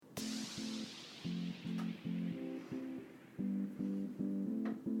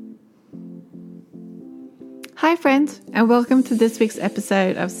Hi friends, and welcome to this week's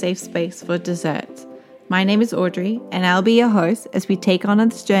episode of Safe Space for Desserts. My name is Audrey, and I'll be your host as we take on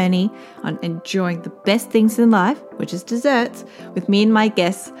this journey on enjoying the best things in life, which is desserts, with me and my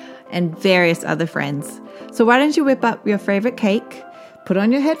guests and various other friends. So why don't you whip up your favorite cake, put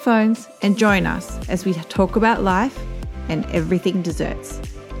on your headphones, and join us as we talk about life and everything desserts.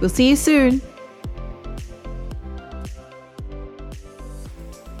 We'll see you soon.